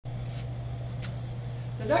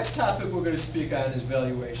The next topic we're going to speak on is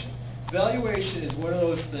valuation. Valuation is one of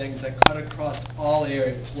those things that cut across all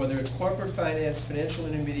areas, whether it's corporate finance, financial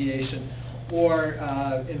intermediation, or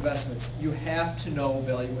investments. You have to know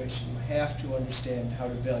valuation. You have to understand how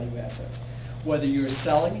to value assets. Whether you're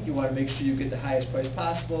selling, you want to make sure you get the highest price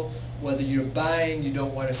possible. Whether you're buying, you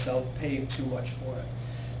don't want to pay too much for it.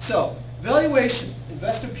 So, valuation.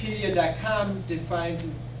 Investopedia.com defines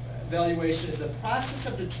valuation as the process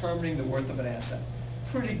of determining the worth of an asset.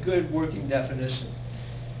 Pretty good working definition.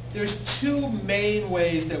 There's two main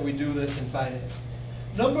ways that we do this in finance.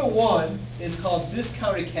 Number one is called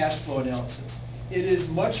discounted cash flow analysis. It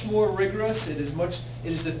is much more rigorous. It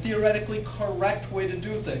is the theoretically correct way to do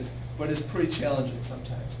things, but it's pretty challenging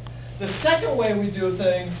sometimes. The second way we do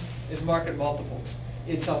things is market multiples.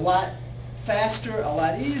 It's a lot faster, a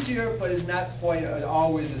lot easier, but is not quite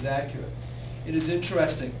always as accurate. It is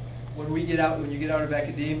interesting when you get out of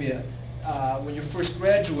academia. When you first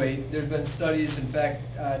graduate, there have been studies. In fact,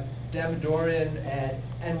 Damodaran at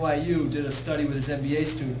NYU did a study with his MBA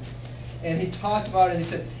students, and he talked about it. And he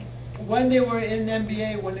said, when they were in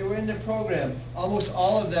MBA, when they were in the program, almost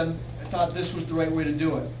all of them thought this was the right way to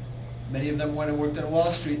do it. Many of them went and worked on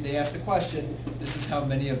Wall Street, and they asked the question. This is how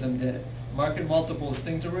many of them did it. Market multiples,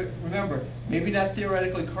 things to remember. Maybe not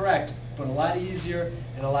theoretically correct, but a lot easier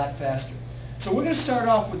and a lot faster. So we're going to start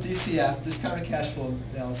off with DCF, discounted cash flow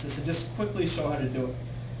analysis, and just quickly show how to do it.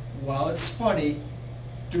 While it's funny,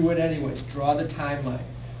 do it anyways. Draw the timeline.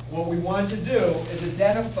 What we want to do is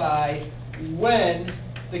identify when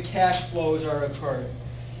the cash flows are occurring.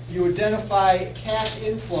 You identify cash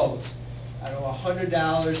inflows. I don't know, $100,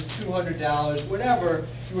 $200, whatever.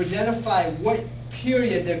 You identify what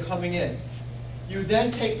period they're coming in. You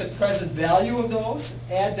then take the present value of those,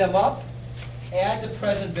 add them up, add the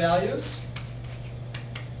present values,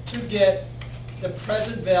 to get the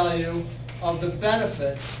present value of the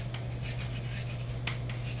benefits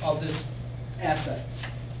of this asset.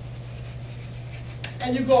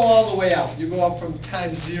 And you go all the way out. You go up from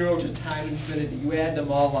time 0 to time infinity. You add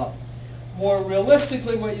them all up. More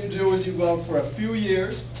realistically, what you do is you go out for a few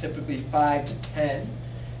years, typically 5 to 10.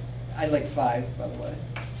 I like 5, by the way.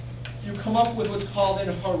 You come up with what's called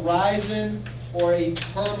a horizon or a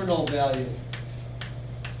terminal value.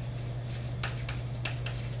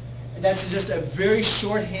 That's just a very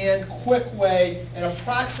shorthand, quick way, an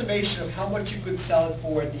approximation of how much you could sell it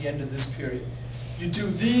for at the end of this period. You do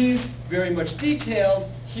these very much detailed.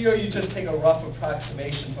 Here you just take a rough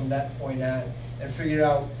approximation from that point on and figure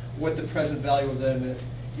out what the present value of them is.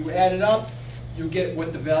 You add it up, you get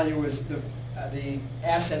what the value is, the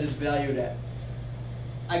asset is valued at.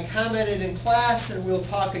 I commented in class, and we'll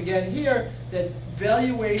talk again here, that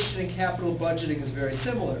valuation and capital budgeting is very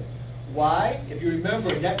similar. Why? If you remember,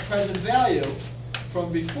 net present value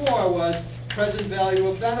from before was present value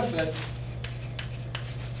of benefits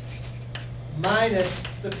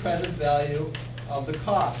minus the present value of the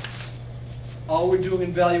costs. All we're doing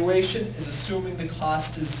in valuation is assuming the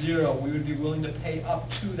cost is 0. We would be willing to pay up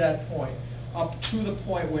to that point, up to the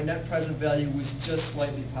point where net present value was just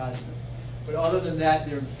slightly positive. But other than that,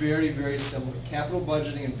 they're very, very similar. Capital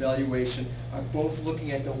budgeting and valuation are both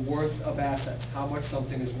looking at the worth of assets, how much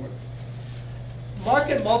something is worth.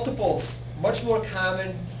 Market multiples, much more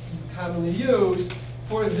commonly used.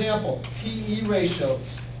 For example, PE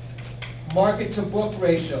ratios, market to book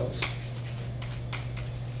ratios,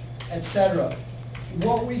 etc.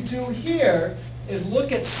 What we do here is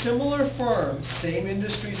look at similar firms, same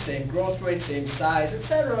industry, same growth rate, same size,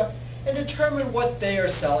 etc., and determine what they are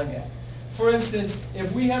selling at. For instance,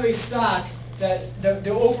 if we have a stock that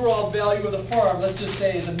the overall value of the firm, let's just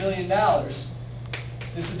say, is $1 million.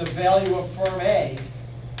 This is the value of firm A.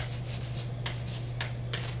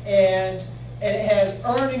 And it has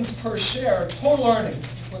earnings per share, total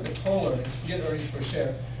earnings. Let's look at total earnings. Forget earnings per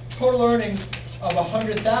share. Total earnings of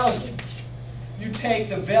 100,000. You take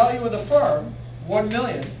the value of the firm, 1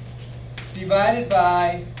 million, divided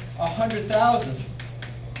by 100,000,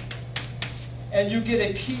 and you get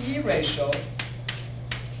a PE ratio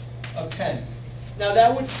of 10. Now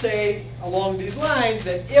that would say, along these lines,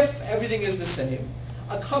 that if everything is the same,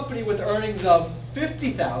 a company with earnings of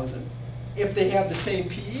 50,000, if they have the same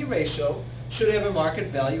PE ratio, should have a market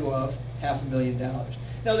value of $500,000.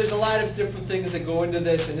 Now there's a lot of different things that go into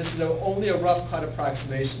this, and this is only a rough cut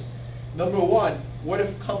approximation. Number one, what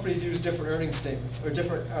if companies use different earnings statements or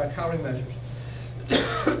different accounting measures?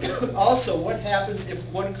 Also, what happens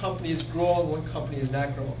if one company is growing, one company is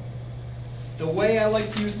not growing? The way I like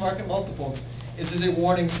to use market multiples is as a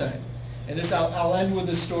warning sign. And this, I'll end with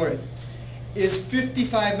this story. Is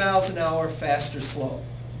 55 miles an hour fast or slow?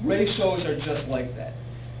 Ratios are just like that.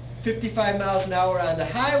 55 miles an hour on the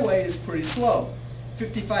highway is pretty slow.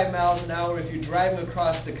 55 miles an hour if you're driving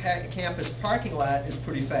across the campus parking lot is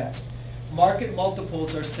pretty fast. Market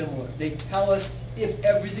multiples are similar. They tell us if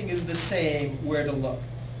everything is the same, where to look.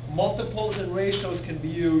 Multiples and ratios can be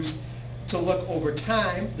used to look over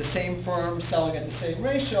time, the same firm selling at the same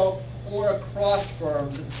ratio, or across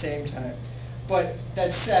firms at the same time. But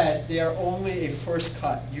that said, they are only a first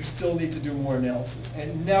cut. You still need to do more analysis,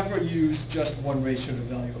 and never use just one ratio to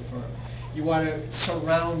value a firm. You want to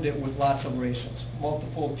surround it with lots of ratios,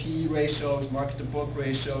 multiple PE ratios, market to book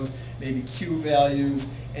ratios, maybe Q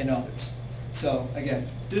values, and others. So again,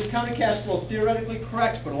 discounted cash flow, theoretically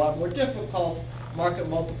correct, but a lot more difficult. Market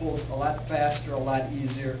multiples, a lot faster, a lot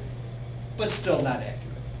easier, but still not accurate.